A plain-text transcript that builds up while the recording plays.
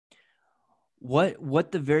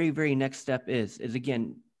What the very next step is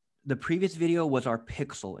again, the previous video was our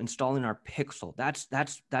pixel, installing our pixel.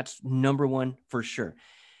 That's number one for sure.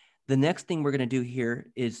 The next thing we're going to do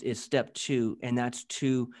here is step 2, and that's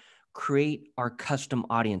to create our custom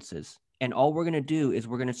audiences. And all we're going to do is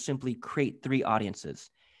we're going to simply create 3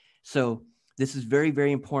 audiences. So this is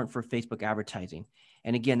very important for Facebook advertising.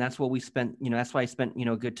 And again, that's what we spent, that's why I spent,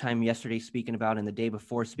 a good time yesterday speaking about, and the day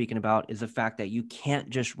before speaking about, is the fact that you can't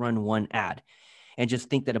just run one ad and just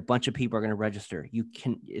think that a bunch of people are going to register.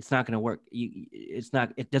 It's not going to work.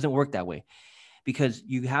 It doesn't work that way, because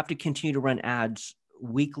you have to continue to run ads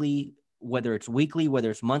weekly, whether it's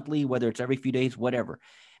monthly, whether it's every few days, whatever,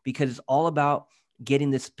 because it's all about getting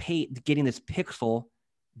this pixel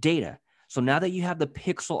data. So now that you have the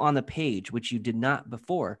pixel on the page, which you did not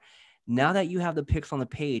before, now that you have the pixel on the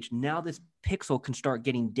page, now this pixel can start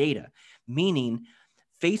getting data, meaning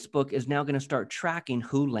Facebook is now going to start tracking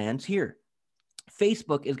who lands here.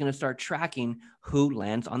 Facebook is going to start tracking who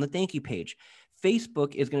lands on the thank you page.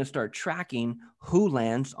 Facebook is going to start tracking who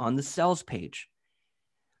lands on the sales page.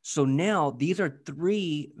 So now these are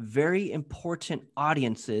 3 very important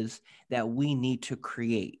audiences that we need to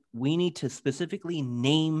create. We need to specifically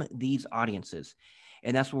name these audiences.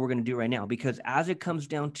 And that's what we're going to do right now, because as it comes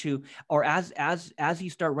down to, or as you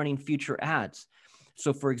start running future ads.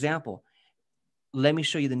 So for example, let me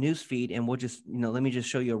show you the news feed, and we'll just, let me just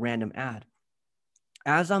show you a random ad.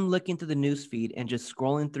 As I'm looking through the news feed and just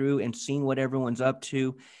scrolling through and seeing what everyone's up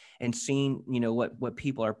to and seeing, what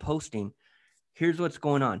people are posting, here's what's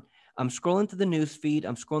going on. I'm scrolling through the news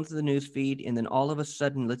feed. And then all of a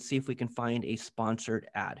sudden, let's see if we can find a sponsored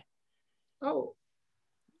ad. Oh,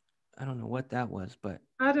 I don't know what that was, but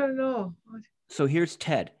I don't know. So here's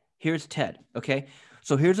Ted. Okay.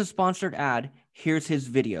 So here's a sponsored ad. Here's his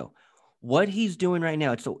video. What he's doing right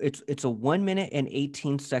now, it's a 1 minute and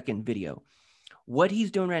 18-second video. What he's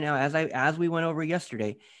doing right now, as we went over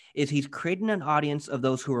yesterday, is he's creating an audience of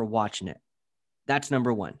those who are watching it. That's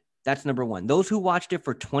number one. Those who watched it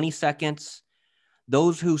for 20 seconds,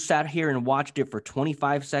 those who sat here and watched it for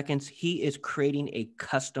 25 seconds, he is creating a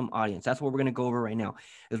custom audience. That's what we're going to go over right now,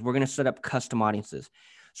 is we're going to set up custom audiences.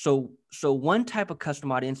 So one type of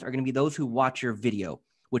custom audience are going to be those who watch your video,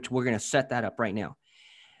 which we're going to set that up right now.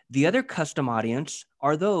 The other custom audience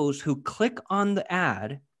are those who click on the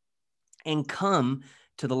ad and come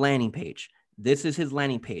to the landing page. This is his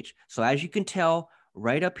landing page. So as you can tell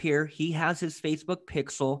right up here, he has his Facebook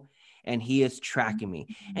pixel and he is tracking me.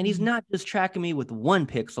 And he's not just tracking me with 1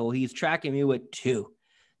 pixel, he's tracking me with 2.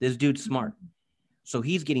 This dude's smart. So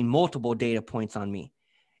he's getting multiple data points on me,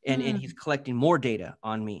 and he's collecting more data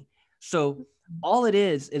on me. So all it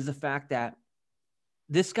is the fact that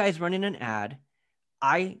this guy's running an ad.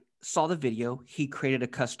 I saw the video. He created a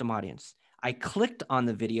custom audience. I clicked on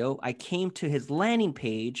the video. I came to his landing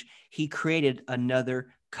page. He created another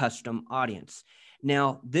custom audience.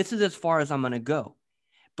 Now, this is as far as I'm going to go.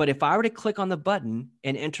 But if I were to click on the button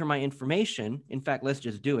and enter my information, in fact, let's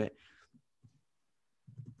just do it.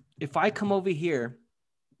 If I come over here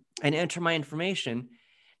and enter my information,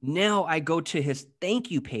 now I go to his thank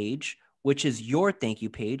you page, which is your thank you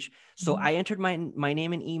page. So I entered my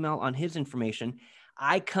name and email on his information.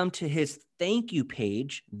 I come to his thank you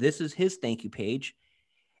page. This is his thank you page.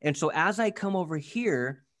 And so as I come over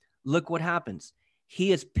here, look what happens.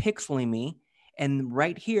 He is pixeling me. And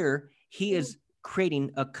right here, he is creating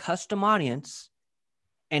a custom audience,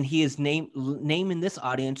 and he is naming this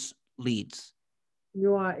audience leads.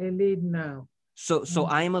 You are a lead now. So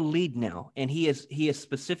I am a lead now, and he is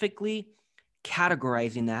specifically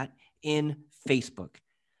categorizing that in Facebook.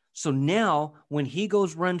 So now when he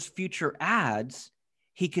runs future ads,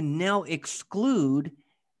 he can now exclude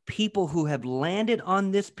people who have landed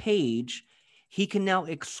on this page. He can now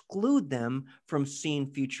exclude them from seeing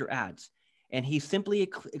future ads. And he simply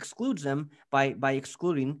excludes them by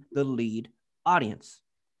excluding the lead audience.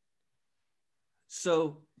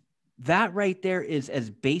 So that right there is as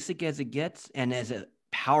basic as it gets and as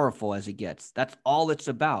powerful as it gets. That's all it's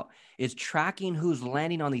about, is tracking who's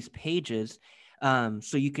landing on these pages,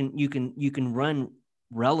 so you can run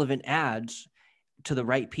relevant ads to the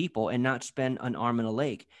right people and not spend an arm and a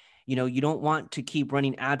leg. You don't want to keep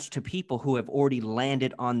running ads to people who have already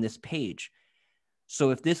landed on this page.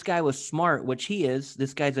 So if this guy was smart, which he is,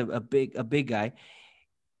 this guy's a big guy,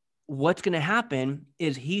 what's going to happen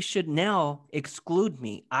is he should now exclude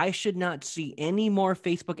me. I should not see any more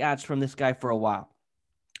Facebook ads from this guy for a while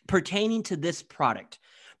pertaining to this product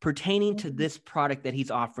that he's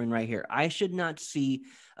offering right here. I should not see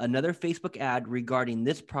another Facebook ad regarding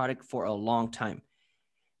this product for a long time,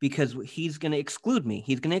 because he's going to exclude me.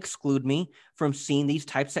 He's going to exclude me from seeing these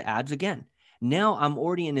types of ads again. Now I'm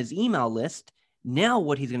already in his email list. Now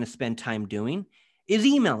what he's going to spend time doing is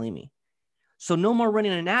emailing me. So no more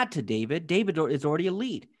running an ad to David. David is already a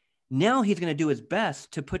lead. Now he's going to do his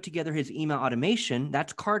best to put together his email automation.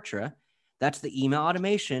 That's Kartra. That's the email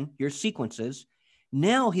automation, your sequences.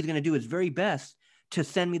 Now he's going to do his very best to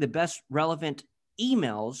send me the best relevant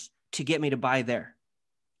emails to get me to buy there.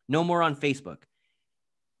 No more on Facebook.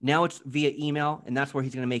 Now it's via email, and that's where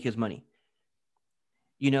he's going to make his money.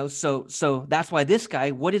 You know, so that's why this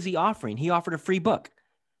guy, what is he offering? He offered a free book.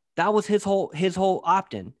 That was his whole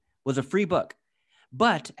opt-in was a free book.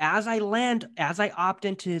 But as I opt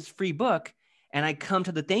into his free book and I come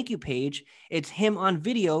to the thank you page, it's him on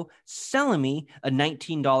video selling me a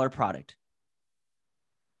 $19 product.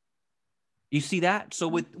 You see that? So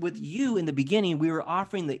with you in the beginning, we were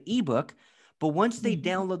offering the ebook, but once they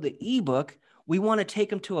download the ebook, we want to take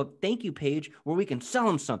them to a thank you page where we can sell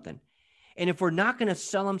them something. And if we're not going to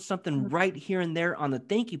sell them something right here and there on the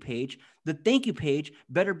thank you page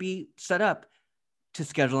better be set up to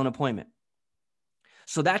schedule an appointment.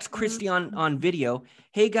 So that's Christy on video.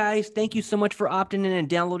 Hey guys, thank you so much for opting in and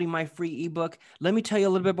downloading my free ebook. Let me tell you a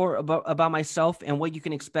little bit more about myself and what you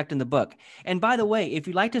can expect in the book. And by the way, if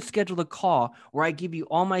you'd like to schedule a call where I give you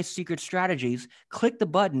all my secret strategies, click the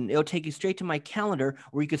button. It'll take you straight to my calendar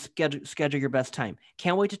where you can schedule your best time.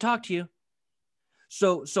 Can't wait to talk to you.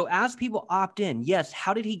 So as people opt in, yes,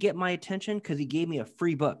 how did he get my attention? Because he gave me a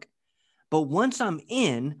free book. But once I'm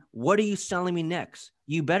in, what are you selling me next?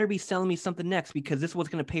 You better be selling me something next because this is what's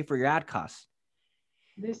going to pay for your ad costs.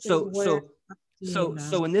 So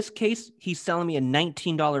in this case, he's selling me a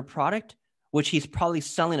 $19 product, which he's probably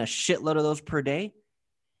selling a shitload of those per day,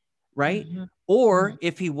 right? Or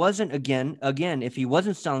if he wasn't, again, if he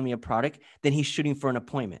wasn't selling me a product, then he's shooting for an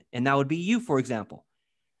appointment. And that would be you, for example.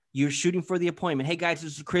 You're shooting for the appointment. Hey guys,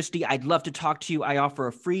 this is Christy. I'd love to talk to you. I offer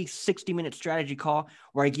a free 60-minute strategy call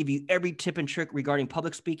where I give you every tip and trick regarding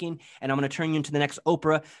public speaking, and I'm going to turn you into the next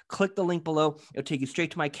Oprah. Click the link below. It'll take you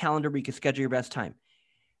straight to my calendar where you can schedule your best time.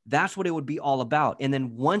 That's what it would be all about. And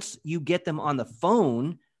then once you get them on the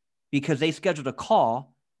phone because they scheduled a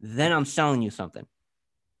call, then I'm selling you something,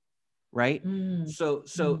 right? So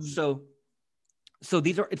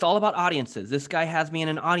it's all about audiences. This guy has me in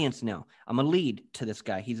an audience now. I'm a lead to this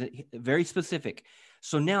guy. He's very specific.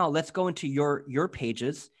 So now let's go into your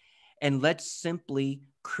pages and let's simply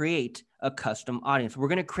create a custom audience. We're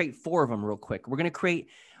going to create 4 of them real quick. We're going to create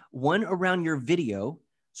one around your video.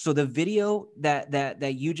 So the video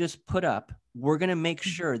that you just put up, we're going to make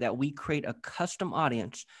sure that we create a custom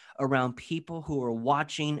audience around people who are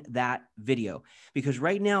watching that video, because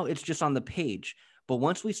right now it's just on the page. But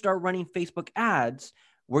once we start running Facebook ads,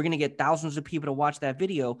 we're going to get thousands of people to watch that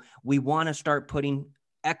video. We want to start putting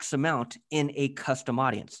X amount in a custom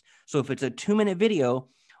audience. So if it's a 2-minute video,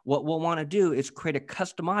 what we'll want to do is create a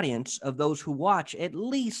custom audience of those who watch at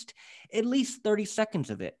least 30 seconds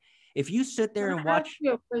of it. If you sit there and watch.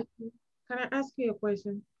 Can I ask you a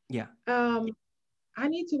question? Yeah. I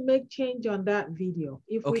need to make change on that video.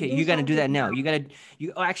 Okay, you got to do that now. You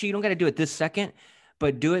don't got to do it this second,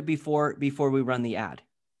 but do it before we run the ad.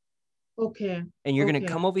 Okay. And you're going to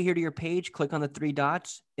come over here to your page, click on the 3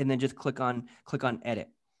 dots, and then just click on edit.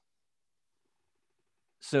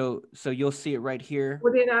 So you'll see it right here.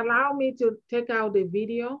 Would it allow me to take out the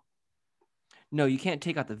video? No, you can't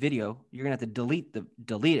take out the video. You're going to have to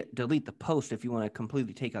delete the post if you want to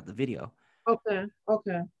completely take out the video. Okay.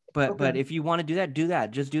 But if you want to do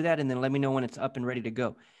that. Just do that and then let me know when it's up and ready to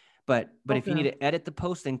go. But if you need to edit the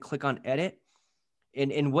post, then click on edit.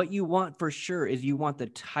 And what you want for sure is you want the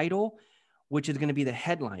title, which is going to be the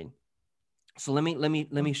headline. So let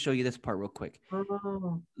me show you this part real quick.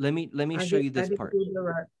 Let me show you this part.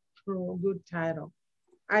 Good title.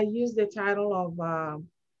 I use the title of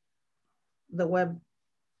the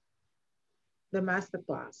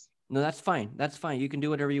masterclass. No, that's fine. That's fine. You can do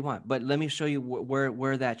whatever you want. But let me show you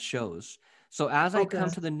where that shows. So as I come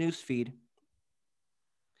to the news feed,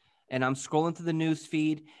 and I'm scrolling through the news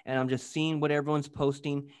feed, and I'm just seeing what everyone's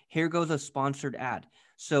posting. Here goes a sponsored ad.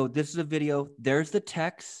 So this is a video. There's the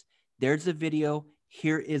text. There's the video.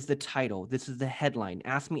 Here is the title. This is the headline.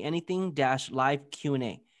 Ask me anything -live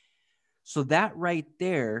Q&A. So that right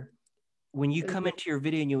there, when you come into your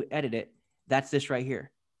video and you edit it, that's this right here.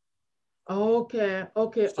 Okay. So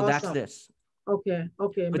awesome. That's this. Okay.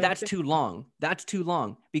 But that's too long. That's too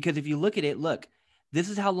long. Because if you look at it, look, this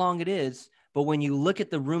is how long it is. But when you look at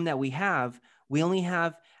the room that we only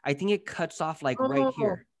have, I think it cuts off like right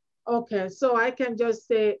here. Okay. So I can just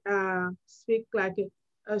say, speak like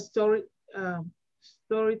a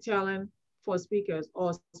storytelling for speakers,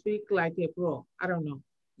 or speak like a pro. I don't know.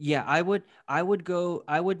 Yeah, I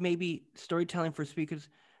would maybe storytelling for speakers.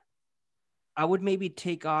 I would maybe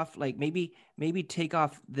take off, like maybe take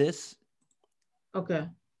off this Okay.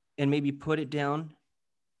 and maybe put it down.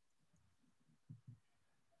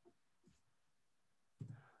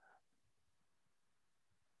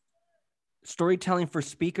 Storytelling for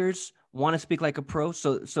speakers want to speak like a pro.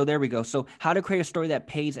 So there we go. So how to create a story that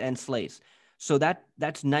pays and slays. So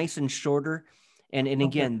that's nice and shorter. And Okay.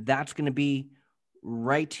 again, that's going to be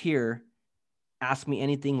right here. Ask me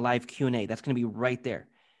anything live Q&A. That's going to be right there.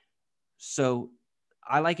 So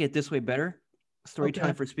I like it this way better. Okay.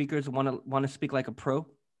 Storytelling for speakers want to speak like a pro.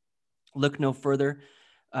 Look no further.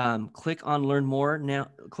 Click on learn more now.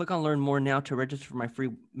 Click on learn more now to register for my free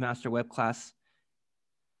master web class.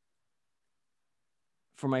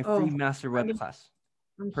 For my free Oh, master web class.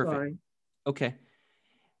 I'm Perfect. sorry. Okay.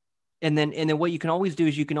 And then what you can always do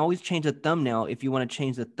is you can always change the thumbnail if you want to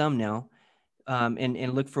change the thumbnail,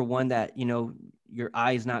 and look for one that, your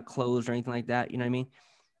eye's not closed or anything like that. You know what I mean?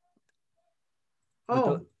 But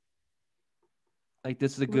Oh, like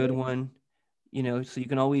this is a good really? one, so you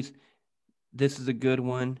can always, this is a good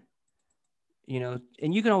one,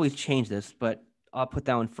 and you can always change this, but I'll put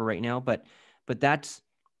that one for right now. But that's,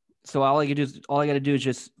 so all I got to do is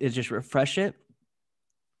just refresh it,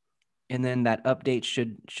 and then that update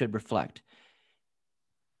should reflect.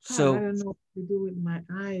 God, I So don't know what to do with my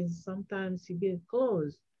eyes. Sometimes you get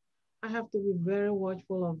closed. I have to be very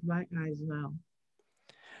watchful of my eyes now.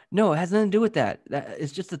 no, it has nothing to do with that. That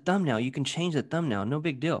it's just a thumbnail. You can change the thumbnail. No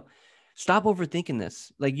big deal. Stop overthinking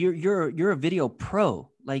this. Like you're a video pro.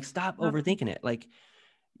 Like stop Uh, overthinking it. Like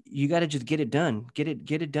you got to just get it done. Get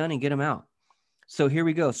it done and get them out. So here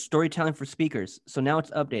we go. Storytelling for speakers. So now it's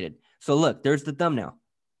updated. So look, there's the thumbnail.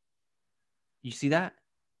 You see that?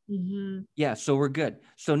 mm-hmm. Yeah, so we're good.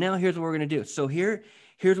 So now here's what we're gonna do. So here's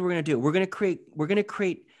what we're gonna do. We're gonna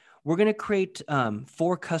create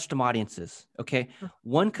 4 custom audiences. Okay,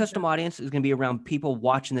 one Okay. custom audience is gonna be around people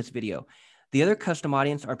watching this video. The other custom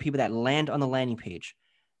audience are people that land on the landing page.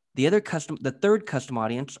 The third custom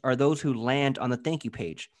audience are those who land on the thank you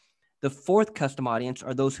page. The fourth custom audience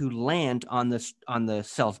are those who land on the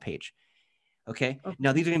sales page. Okay. Now,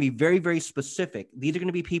 Okay. these are going to be very, very specific. These are going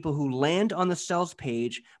to be people who land on the sales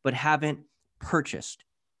page but haven't purchased.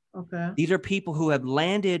 Okay. These are people who have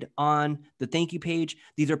landed on the thank you page.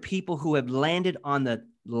 These are people who have landed on the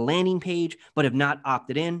landing page but have not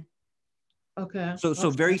opted in. Okay. So Okay.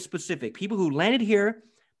 very specific. People who landed here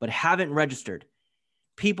but haven't registered.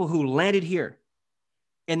 People who landed here.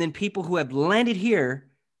 And then people who have landed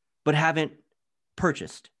here but haven't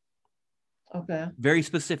purchased. Okay. Very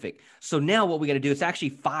specific. So now what we got to do, it's actually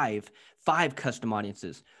five custom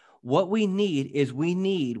audiences. What we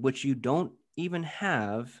need, which you don't even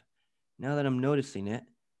have, now that I'm noticing it,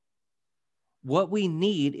 what we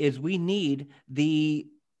need the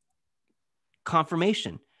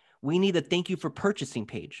confirmation. We need the thank you for purchasing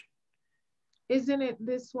page. Isn't it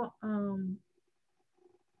this one?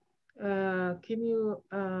 Can you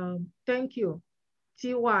thank you?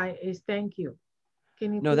 TY is thank you.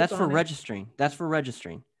 Can you No, click that's for on it? registering. That's for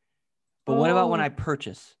registering. But what about when Oh, I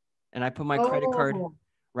purchase and I put my credit card, oh,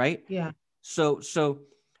 right? yeah. So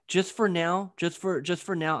just for now, just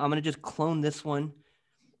for now, I'm gonna just clone this one.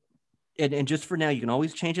 And just for now, you can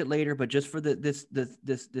always change it later, but just for this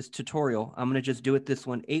tutorial, I'm gonna just do it this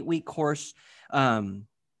one, 8-week course. And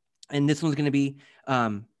this one's gonna be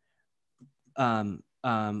um, um,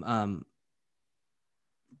 um, um,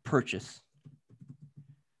 purchase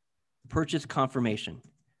confirmation.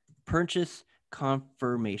 Purchase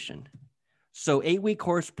confirmation. So 8-week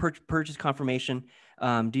course, purchase confirmation.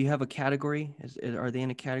 Do you have a category? Are they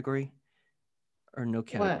in a category or no What?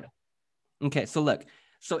 category? Okay, so look,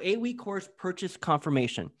 so 8-week course, purchase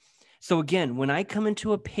confirmation. So again, when I come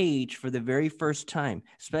into a page for the very first time,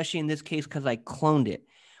 especially in this case, because I cloned it,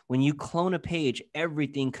 when you clone a page,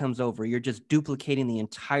 everything comes over. You're just duplicating the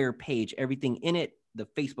entire page, everything in it, the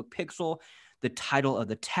Facebook pixel, the title of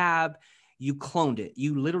the tab, you cloned it.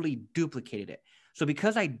 You literally duplicated it. So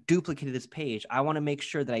because I duplicated this page, I want to make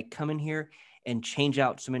sure that I come in here and change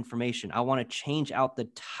out some information. I want to change out the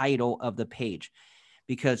title of the page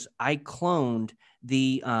because I cloned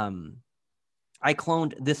this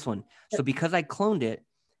one. So because I cloned it,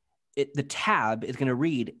 the tab is going to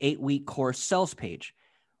read 8-week course sales page.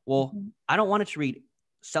 Well, Mhm. I don't want it to read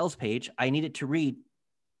sales page. I need it to read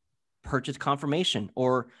purchase confirmation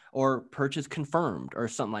or purchase confirmed or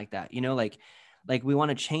something like that. Like we want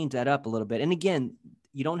to change that up a little bit. And again,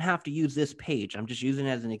 you don't have to use this page. I'm just using it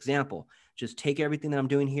as an example. Just take everything that I'm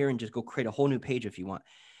doing here and just go create a whole new page if you want.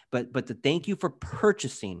 But the thank you for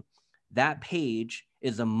purchasing, that page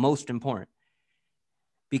is the most important.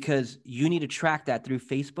 because you need to track that through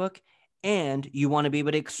Facebook, and you want to be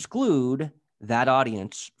able to exclude that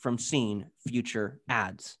audience from seeing future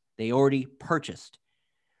ads. They already purchased.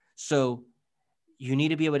 So you need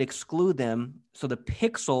to be able to exclude them. So the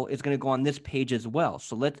pixel is going to go on this page as well.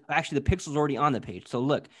 So actually the pixel is already on the page. So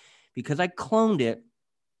look, because I cloned it,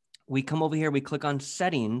 we come over here, we click on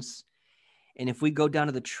settings. And if we go down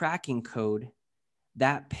to the tracking code,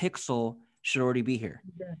 that pixel should already be here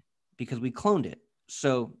because we cloned it.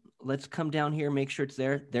 So let's come down here, make sure it's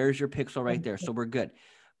there. There's your pixel right there. So we're good.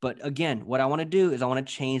 But again, what I want to do is I want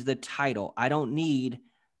to change the title. I don't need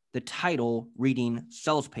the title reading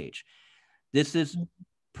sales page. This is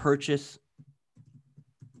purchase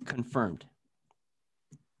confirmed.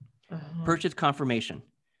 Purchase confirmation.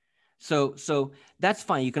 So that's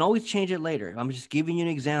fine. You can always change it later. I'm just giving you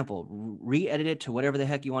an example. Re-edit it to whatever the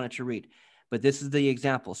heck you want it to read. But this is the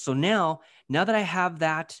example. So now that I have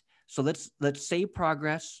that, so let's save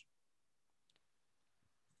progress.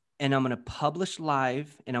 And I'm going to publish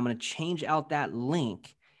live, and I'm going to change out that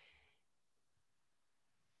link.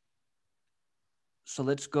 So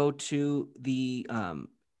let's go to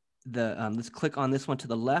let's click on this one to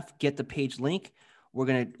the left, get the page link. We're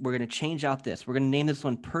gonna change out this. We're gonna name this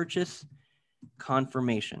one purchase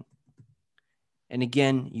confirmation. And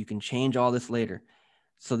again, you can change all this later.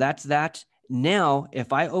 So that's that. Now,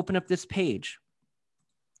 if I open up this page,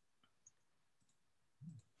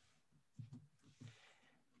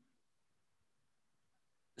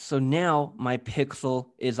 so now my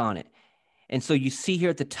pixel is on it. And so you see here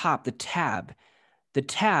at the top, the tab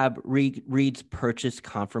reads purchase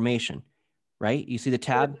confirmation, right? You see the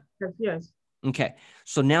tab? Yes. Okay.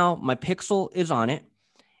 So now my pixel is on it.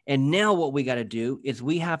 And now what we got to do is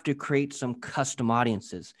we have to create some custom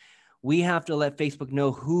audiences. We have to let Facebook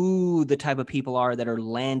know who the type of people are that are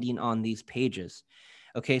landing on these pages.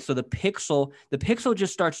 Okay. So the pixel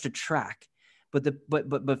just starts to track, but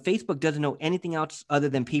Facebook doesn't know anything else other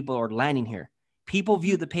than people are landing here. People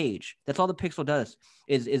view the page. That's all the pixel does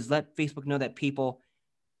is let Facebook know that people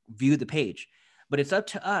view the page. But it's up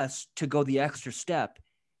to us to go the extra step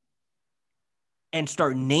and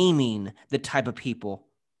start naming the type of people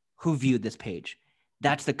who viewed this page.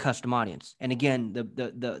 That's the custom audience. And again,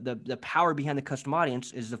 the power behind the custom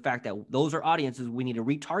audience is the fact that those are audiences we need to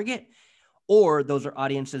retarget, or those are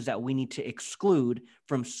audiences that we need to exclude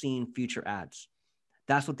from seeing future ads.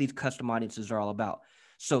 That's what these custom audiences are all about.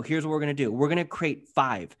 So here's what we're going to do. We're going to create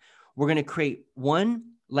 5. We're going to create 1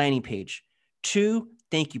 landing page, 2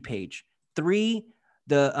 thank you page, 3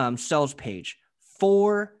 the sales page,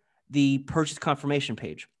 4 the purchase confirmation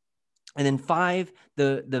page, and then 5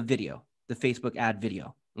 the video, the Facebook ad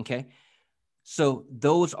video. Okay. So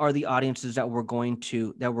those are the audiences that we're going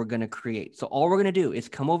to create. So all we're going to do is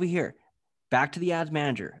come over here, back to the ads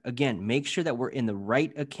manager. Again, make sure that we're in the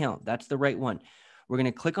right account. That's the right one. We're going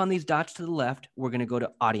to click on these dots to the left. We're going to go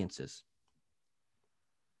to audiences.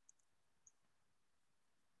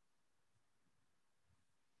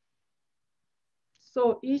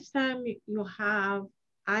 So each time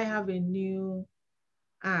I have a new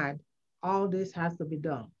ad, all this has to be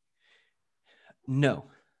done. No.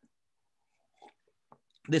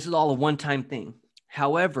 This is all a one-time thing.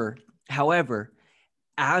 However,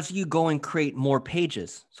 as you go and create more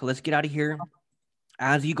pages, so let's get out of here.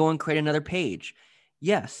 As you go and create another page,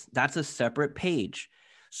 yes, that's a separate page.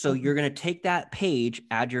 So you're going to take that page,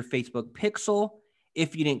 add your Facebook pixel.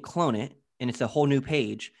 If you didn't clone it and it's a whole new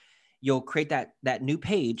page, you'll create that new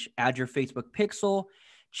page, add your Facebook pixel,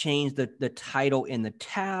 change the title in the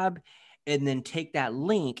tab, and then take that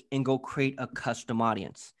link and go create a custom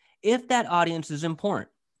audience. If that audience is important,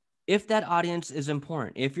 if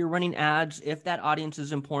you're running ads, if that audience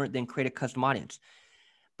is important, then create a custom audience.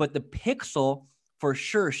 But the pixel for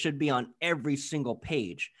sure should be on every single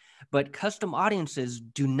page. But custom audiences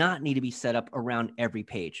do not need to be set up around every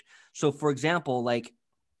page. So for example, like,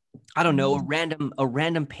 I don't know, a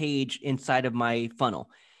random page inside of my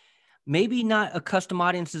funnel. Maybe not a custom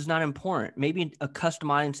audience is not important. Maybe a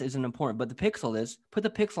custom audience isn't important, but the pixel is. Put the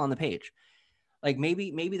pixel on the page. Like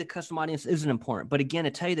maybe the custom audience isn't important. But again,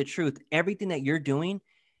 to tell you the truth, everything that you're doing,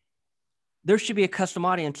 there should be a custom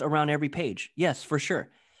audience around every page. Yes, for sure.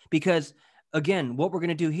 Because again, what we're going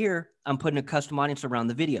to do here, I'm putting a custom audience around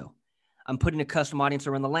the video. I'm putting a custom audience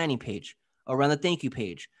around the landing page, around the thank you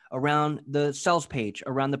page, around the sales page,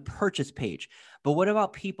 around the purchase page. But what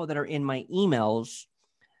about people that are in my emails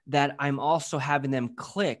that I'm also having them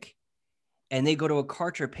click and they go to a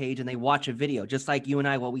Kartra page and they watch a video, just like you and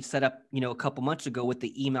I, what we set up, a couple months ago with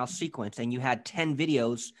the email sequence, and you had 10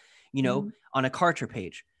 videos, on a Kartra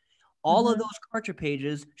page. All of those Kartra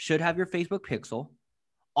pages should have your Facebook pixel.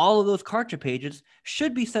 all of those Kartra pages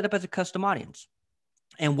should be set up as a custom audience.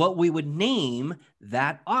 And what we would name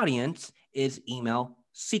that audience is email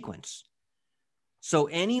sequence. So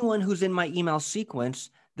anyone who's in my email sequence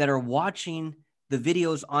that are watching the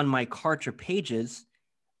videos on my Kartra pages,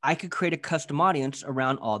 I could create a custom audience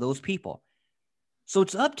around all those people. So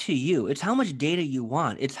it's up to you. It's how much data you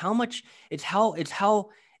want. It's how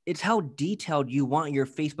detailed you want your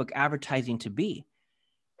Facebook advertising to be.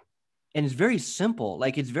 And it's very simple.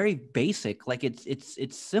 Like, it's very basic. Like,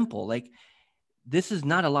 it's simple. Like, this is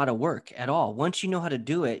not a lot of work at all. Once you know how to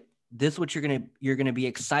do it, this is what you're going to be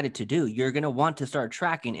excited to do. You're going to want to start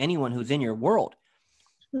tracking anyone who's in your world.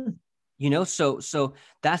 You know, so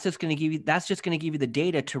that's just going to give you the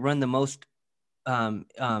data to run the most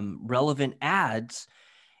relevant ads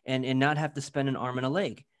and not have to spend an arm and a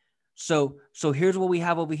leg. So here's what we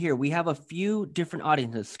have over here. We have a few different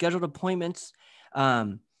audiences: scheduled appointments,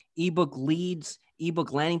 ebook leads,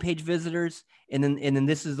 ebook landing page visitors, and then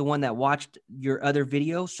this is the one that watched your other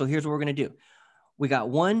video. So here's what we're going to do. We got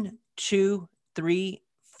 1, 2, 3,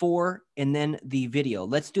 4, and then the video.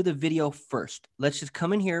 Let's do the video first. Let's just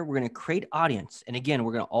come in here. We're going to create audience. And again,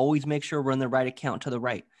 we're going to always make sure we're on the right account to the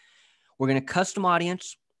right. We're going to custom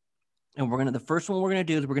audience. And the first one we're going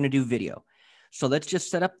to do is we're going to do video. So let's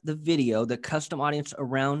just set up the video, the custom audience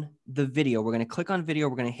around the video. We're going to click on video.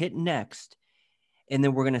 We're going to hit next. And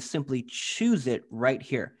then we're going to simply choose it right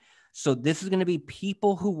here. So this is going to be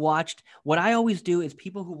people who watched. What I always do is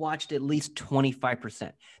people who watched at least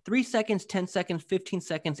 25%. 3 seconds, 10 seconds, 15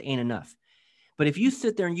 seconds ain't enough. But if you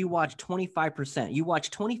sit there and you watch 25%, you watch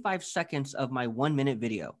 25 seconds of my 1-minute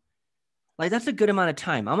video, like, that's a good amount of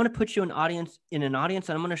time. I'm going to put you in an audience, and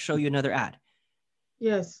I'm going to show you another ad.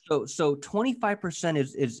 Yes. So 25%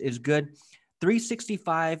 is good.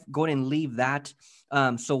 365, go ahead and leave that.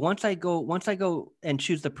 So once I go and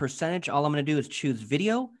choose the percentage, all I'm going to do is choose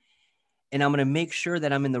video, and I'm going to make sure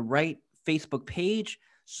that I'm in the right Facebook page.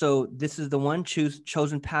 So this is the one, choose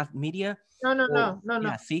chosen path media. No.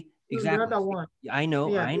 Yeah, see, exactly. The other one. I know.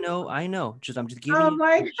 Yeah. I'm just giving Oh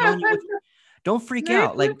my showing you God. don't freak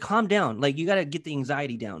out. Like, calm down. Like, you got to get the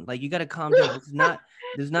anxiety down. Like, you got to calm down. This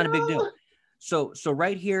is not a big deal. So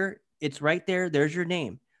right here, it's right there. There's your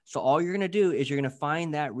name. So all you're going to do is you're going to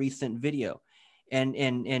find that recent video, and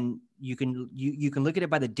you can look at it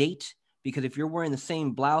by the date, because if you're wearing the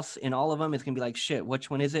same blouse in all of them, it's going to be like, shit,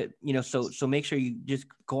 which one is it? You know, so make sure you just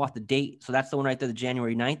go off the date. So that's the one right there, the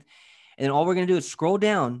January 9th. And then all we're going to do is scroll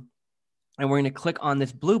down, and we're going to click on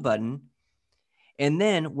this blue button. And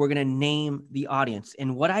then we're going to name the audience.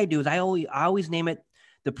 And what I do is I always name it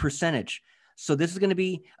the percentage. So this is going to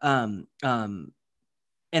be, and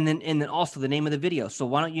then also the name of the video. So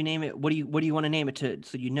why don't you name it? What do you want to name it to?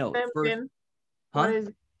 So you know, first, huh?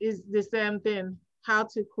 What is the same thing? How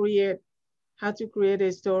to create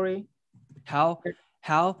a story. How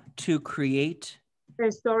to create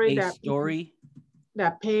a story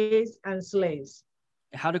that pays and slays.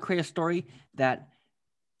 How to create a story that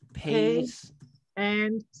pays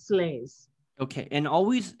and slays. Okay. And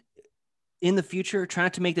always in the future, try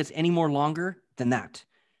not to make this any more longer than that.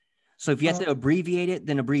 So if you have to abbreviate it,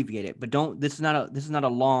 then abbreviate it. But this is not a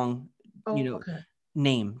long,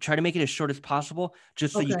 name. Try to make it as short as possible,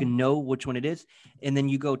 just so you can know which one it is. And then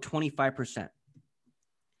you go 25%.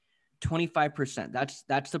 25%.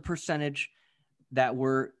 That's the percentage that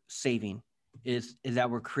we're saving, is that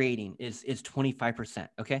we're creating is 25%.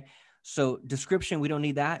 Okay. So description, we don't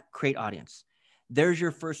need that. Create audience. There's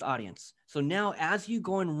your first audience. So now as you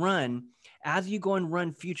go and run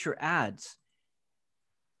future ads,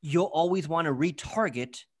 you'll always want to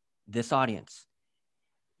retarget this audience.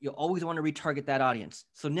 You'll always want to retarget that audience.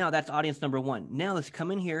 So now that's audience number 1. Now let's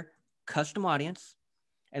come in here, custom audience,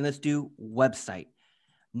 and let's do website.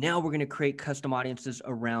 Now we're going to create custom audiences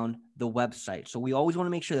around the website. So we always want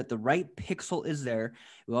to make sure that the right pixel is there.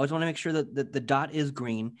 We always want to make sure that the dot is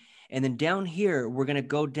green. And then down here, we're going to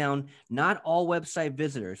go down, not all website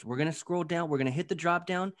visitors. We're going to scroll down. We're going to hit the drop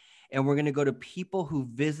down, and we're going to go to people who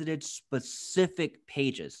visited specific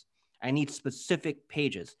pages. I need specific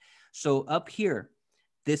pages. So up here,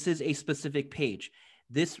 this is a specific page.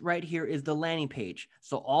 This right here is the landing page.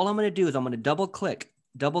 So all I'm going to do is I'm going to double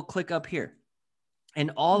click up here.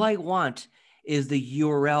 And all I want is the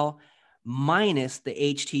URL minus the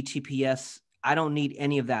HTTPS. I don't need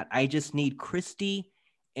any of that. I just need Christy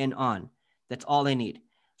and on. That's all I need.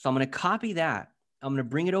 So I'm going to copy that. I'm going to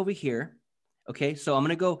bring it over here. Okay. So I'm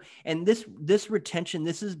going to go, and this retention,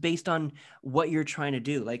 this is based on what you're trying to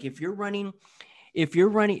do. Like if you're running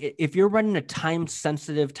a time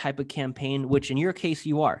sensitive type of campaign, which in your case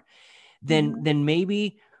you are, then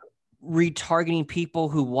maybe retargeting people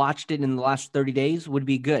who watched it in the last 30 days would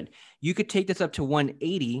be good. You could take this up to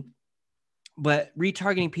 180, but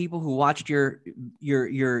retargeting people who watched your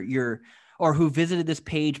or who visited this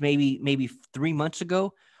page maybe 3 months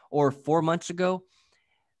ago or 4 months ago,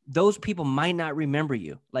 those people might not remember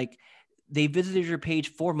you. Like, they visited your page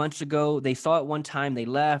 4 months ago, they saw it one time, they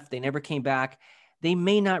left, they never came back. They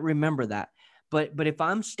may not remember that. But if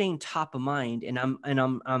I'm staying top of mind and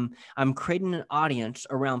I'm creating an audience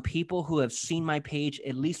around people who have seen my page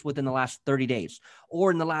at least within the last 30 days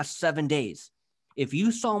or in the last 7 days. If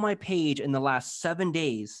you saw my page in the last 7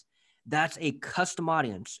 days, that's a custom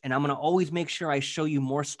audience. And I'm going to always make sure I show you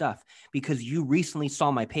more stuff because you recently saw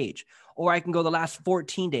my page. Or I can go the last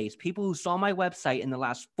 14 days. People who saw my website in the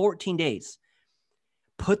last 14 days,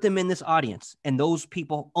 put them in this audience and those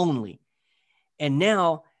people only. And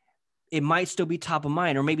now it might still be top of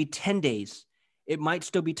mind, or maybe 10 days. It might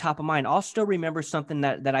still be top of mind. I'll still remember something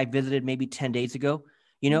that I visited maybe 10 days ago,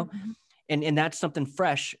 Mm-hmm. and that's something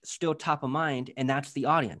fresh, still top of mind. And that's the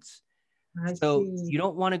audience. I So see. you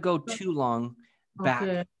don't want to go too long back,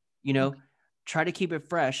 Okay. you know, Okay. try to keep it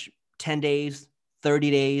fresh, 10 days,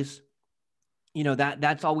 30 days,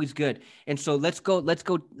 that's always good. And so let's go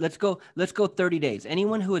 30 days.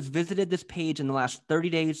 Anyone who has visited this page in the last 30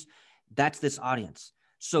 days, that's this audience.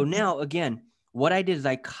 So Mhm. now again, what I did is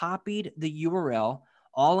I copied the URL.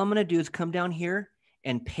 All I'm going to do is come down here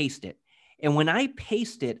and paste it. And when I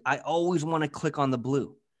paste it, I always want to click on the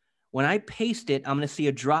blue. When I paste it, I'm going to see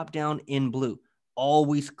a drop down in blue.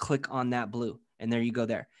 Always click on that blue. And there you go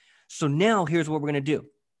there. So now here's what we're going to do.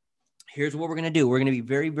 Here's what we're going to do. We're going to be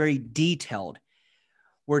very, very detailed.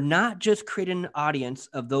 We're not just creating an audience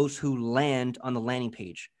of those who land on the landing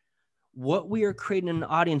page. What we are creating an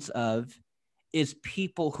audience of is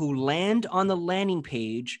people who land on the landing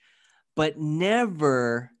page, but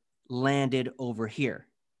never landed over here.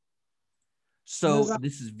 So Never,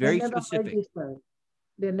 this is they very never specific. registered.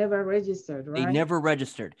 They never registered, They right? never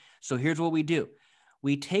registered. So here's what we do.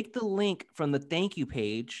 We take the link from the thank you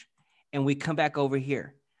page and we come back over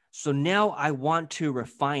here. So now I want to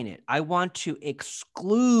refine it. I want to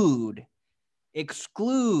exclude.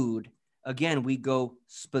 Again, we go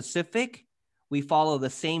specific. We follow the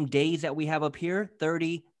same days that we have up here,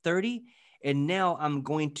 30, 30. And now I'm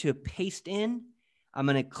going to paste in. I'm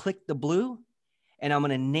going to click the blue and I'm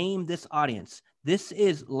going to name this audience. This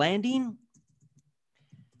is landing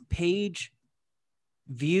page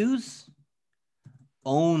views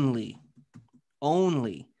only.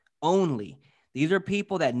 These are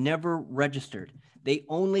people that never registered. They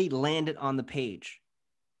only landed on the page.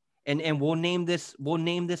 And we'll name this,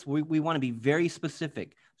 we want to be very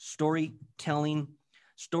specific. Storytelling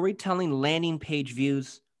landing page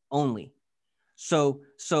views only. So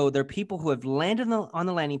there are people who have landed on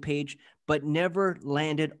the landing page, but never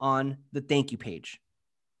landed on the thank you page.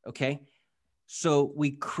 Okay. So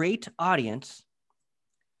we create audience,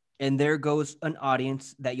 and there goes an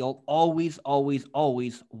audience that you'll always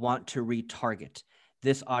want to retarget.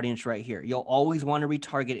 This audience right here. You'll always want to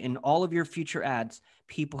retarget in all of your future ads,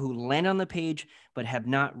 people who land on the page but have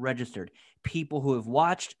not registered, people who have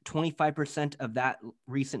watched 25% of that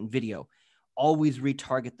recent video. Always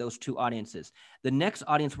retarget those two audiences. The next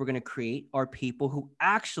audience we're going to create are people who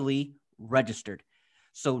actually registered.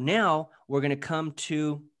 So now we're going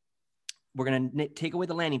to take away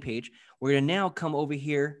the landing page. We're going to now come over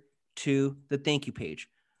here to the thank you page.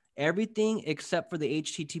 Everything except for the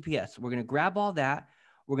HTTPS. We're going to grab all that.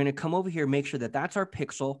 We're going to come over here, make sure that that's our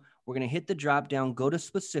pixel. We're going to hit the drop down, go to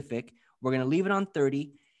specific. We're going to leave it on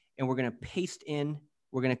 30, and we're going to paste in.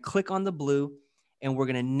 We're going to click on the blue, and we're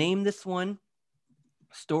going to name this one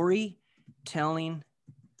storytelling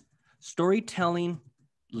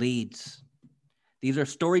leads. These are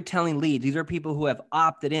storytelling leads. These are people who have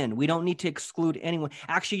opted in. We don't need to exclude anyone.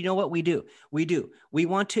 Actually, you know what we do? We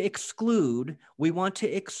want to exclude. We're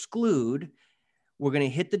going to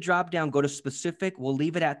hit the drop down, go to specific. We'll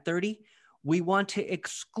leave it at 30. We want to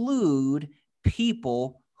exclude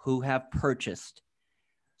people who have purchased.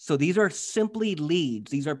 So these are simply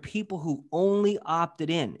leads. These are people who only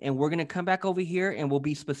opted in. And we're going to come back over here and we'll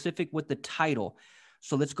be specific with the title.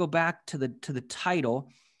 So let's go back to the title.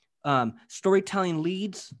 Storytelling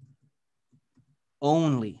leads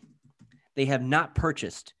only. They have not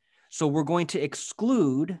purchased. So we're going to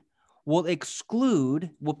exclude. We'll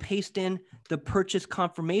paste in the purchase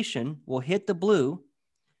confirmation. We'll hit the blue.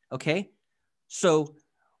 Okay. So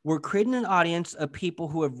we're creating an audience of people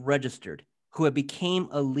who have registered, who have became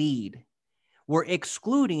a lead. We're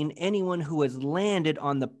excluding anyone who has landed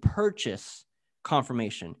on the purchase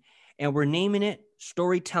confirmation, and we're naming it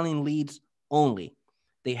storytelling leads only.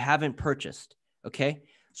 They haven't purchased. Okay.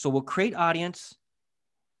 So we'll create audience,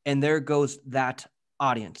 and there goes that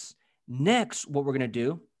audience. Next, what we're going to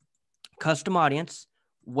do, custom audience,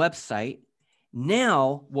 website.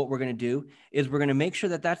 Now, what we're going to do is we're going to make sure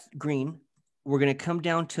that that's green. We're going to come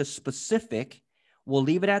down to specific. We'll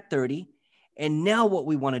leave it at 30. And now what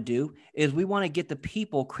we want to do is we want to get the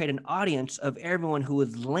people, create an audience of everyone who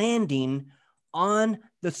is landing on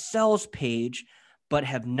the sales page, but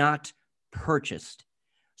have not purchased.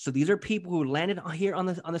 So these are people who landed here on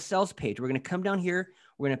the sales page. We're going to come down here.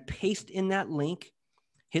 We're going to paste in that link,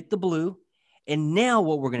 hit the blue. And now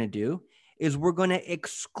what we're going to do is we're going to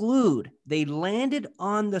exclude. They landed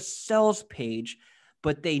on the sales page,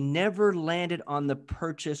 but they never landed on the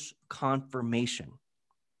purchase confirmation.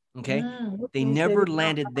 Okay. They never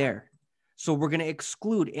landed there. So we're going to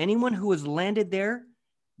exclude anyone who has landed there.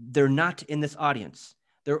 They're not in this audience.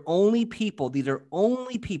 They're only people. These are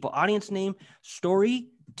only people. Audience name,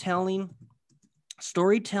 storytelling.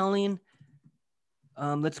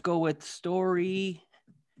 Let's go with storytelling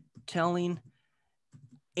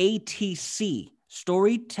ATC.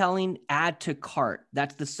 Storytelling add to cart.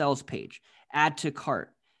 That's the sales page. Add to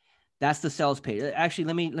cart. That's the sales page. Actually,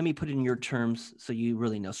 let me put it in your terms so you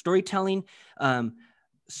really know. Storytelling,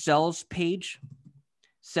 sales page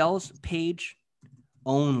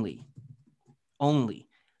only.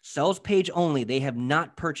 Sales page only. They have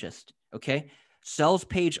not purchased. Okay, sales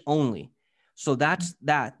page only. So that's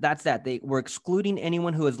that. We're excluding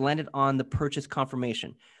anyone who has landed on the purchase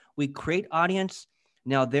confirmation. We create audience.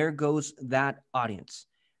 Now there goes that audience.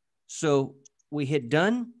 So we hit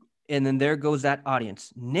done. And then there goes that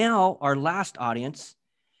audience. Now our last audience,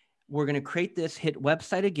 we're going to create this, hit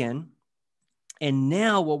website again. And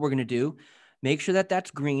now what we're going to do, make sure that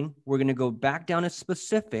that's green. We're going to go back down to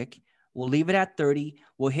specific. We'll leave it at 30.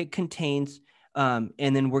 We'll hit contains. And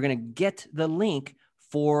then we're going to get the link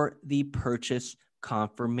for the purchase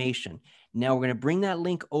confirmation. Now we're going to bring that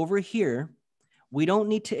link over here. We don't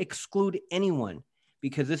need to exclude anyone,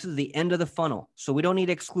 because this is the end of the funnel. So we don't need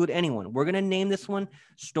to exclude anyone. We're going to name this one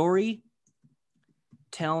storytelling.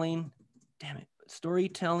 Damn it.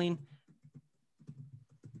 Storytelling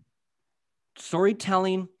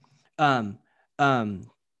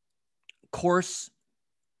course,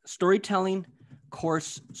 storytelling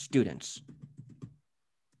course students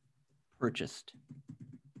purchased.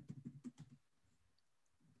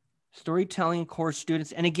 Storytelling course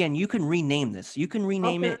students. And again, you can rename this. You can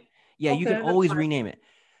rename it. Yeah, you can always rename it.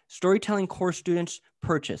 Storytelling course students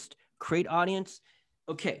purchased. Create audience.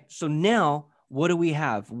 Okay, so now what do we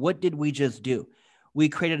have? What did we just do? We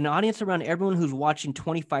created an audience around everyone who's watching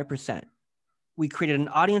 25%. We created an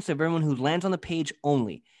audience of everyone who lands on the page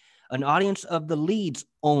only. An audience of the leads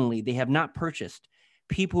only. They have not purchased.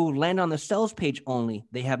 People who land on the sales page only.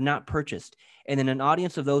 They have not purchased. And then an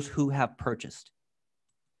audience of those who have purchased.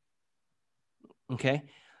 Okay,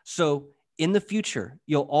 so in the future,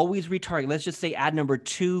 you'll always retarget. Let's just say ad number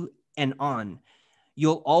 2 and on.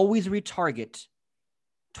 You'll always retarget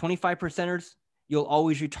 25%ers. You'll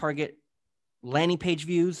always retarget landing page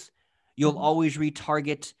views. You'll always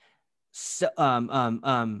retarget. You'll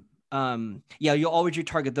always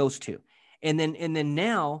retarget those two. And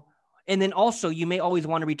then also you may always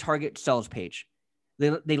want to retarget sales page.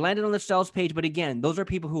 They landed on the sales page, but again, those are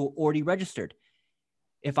people who already registered.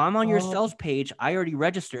 If I'm on your sales page, I already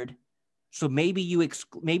registered. So maybe you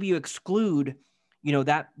exclude,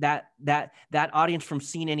 that audience from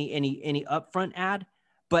seeing any upfront ad,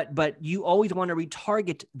 but you always want to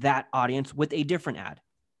retarget that audience with a different ad.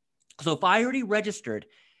 So if I already registered,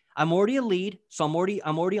 I'm already a lead. So I'm already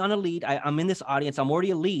on a lead. I'm in this audience. I'm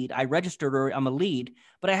already a lead. I registered, or I'm a lead,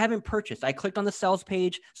 but I haven't purchased. I clicked on the sales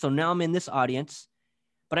page. So now I'm in this audience,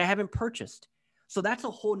 but I haven't purchased. So that's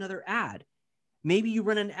a whole nother ad. Maybe you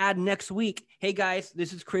run an ad next week. Hey guys,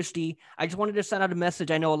 this is Christy. I just wanted to send out a message.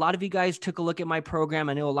 I know a lot of you guys took a look at my program.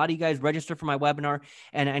 I know a lot of you guys registered for my webinar,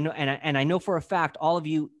 and I know for a fact all of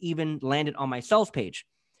you even landed on my sales page.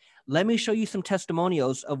 Let me show you some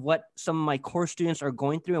testimonials of what some of my course students are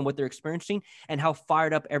going through and what they're experiencing and how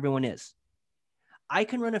fired up everyone is. I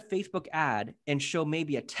can run a Facebook ad and show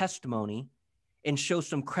maybe a testimony and show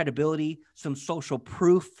some credibility, some social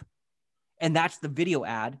proof, and that's the video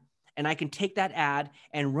ad. And I can take that ad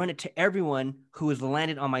and run it to everyone who has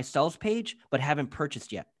landed on my sales page but haven't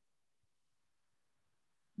purchased yet.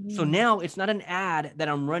 So now it's not an ad that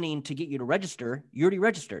I'm running to get you to register. You already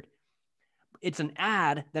registered. It's an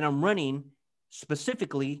ad that I'm running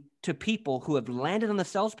specifically to people who have landed on the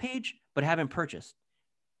sales page but haven't purchased.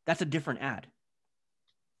 That's a different ad.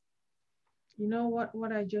 You know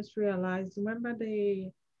what I just realized? Remember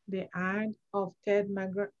the ad of Ted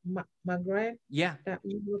McGrath Yeah. that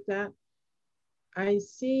we looked at? I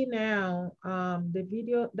see now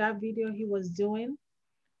that video he was doing,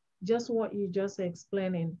 just what you just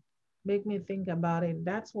explaining, make me think about it.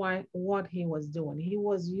 That's why what he was doing. He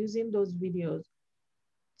was using those videos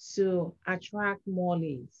to attract more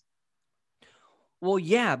leads. Well,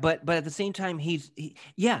 yeah, but at the same time,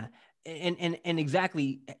 yeah, and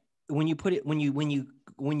exactly when you put it when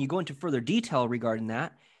you go into further detail regarding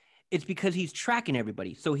that, it's because he's tracking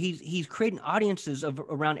everybody. So he's creating audiences of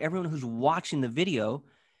around everyone who's watching the video,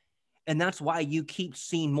 and that's why you keep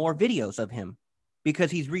seeing more videos of him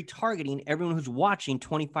because he's retargeting everyone who's watching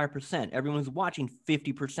 25%, everyone who's watching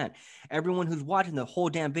 50%, everyone who's watching the whole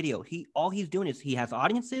damn video. All he's doing is he has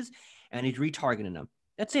audiences and he's retargeting them.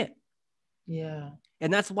 That's it. Yeah.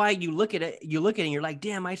 And that's why you look at it, and you're like,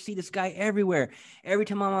 damn, I see this guy everywhere. Every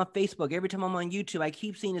time I'm on Facebook, every time I'm on YouTube, I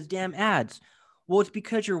keep seeing his damn ads. Well, it's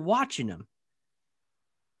because you're watching him.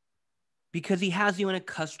 Because he has you in a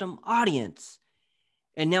custom audience.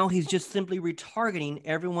 And now he's just simply retargeting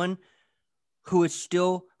everyone who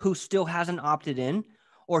still hasn't opted in,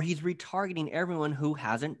 or he's retargeting everyone who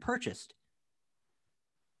hasn't purchased.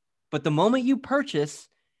 But the moment you purchase,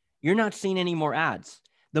 you're not seeing any more ads.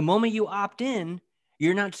 The moment you opt in,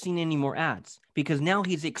 you're not seeing any more ads because now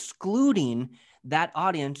he's excluding that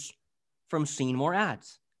audience from seeing more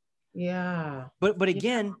ads. Yeah. But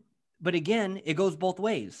Yeah. again, it goes both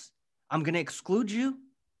ways. I'm going to exclude you,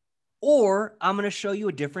 or I'm going to show you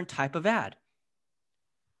a different type of ad.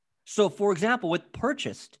 So, for example, with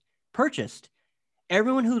purchased,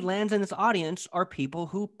 everyone who lands in this audience are people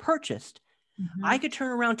who purchased. I Mhm. could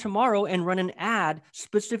turn around tomorrow and run an ad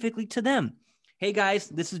specifically to them. Hey guys,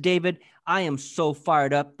 this is David. I am so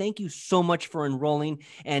fired up. Thank you so much for enrolling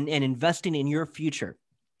and investing in your future.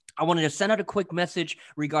 I wanted to send out a quick message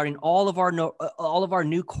regarding all of our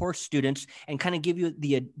new course students and kind of give you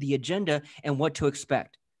the agenda and what to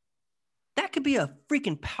expect. That could be a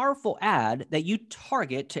freaking powerful ad that you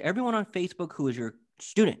target to everyone on Facebook who is your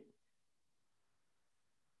student.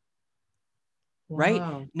 Right?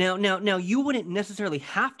 Wow. Now you wouldn't necessarily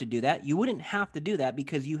have to do that. You wouldn't have to do that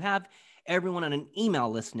because you have everyone on an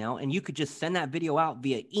email list now, and you could just send that video out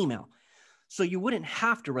via email. So you wouldn't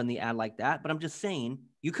have to run the ad like that, but I'm just saying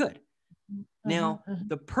you could. Uh-huh, Now, uh-huh,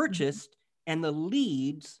 the uh-huh. purchased and the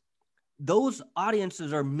leads, those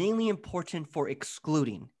audiences are mainly important for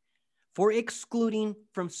excluding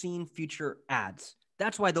from seeing future ads.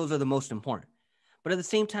 That's why those are the most important. But at the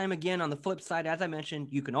same time, again, on the flip side, as I mentioned,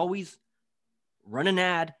 you can always run an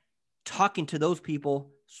ad talking to those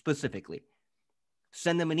people specifically.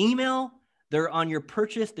 Send them an email. They're on your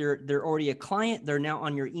purchase. They're already a client. They're now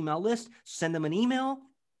on your email list. Send them an email.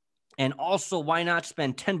 And also, why not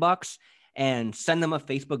spend $10 and send them a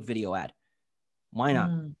Facebook video ad? Why not?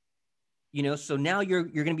 Mm. So now you're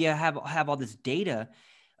going to be have all this data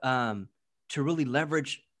to really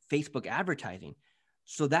leverage Facebook advertising.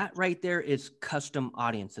 So that right there is custom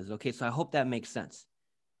audiences. Okay, so I hope that makes sense.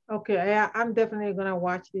 Okay, I'm definitely gonna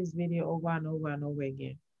watch this video over and over and over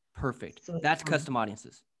again. Perfect. So, That's custom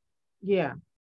audiences. yeah.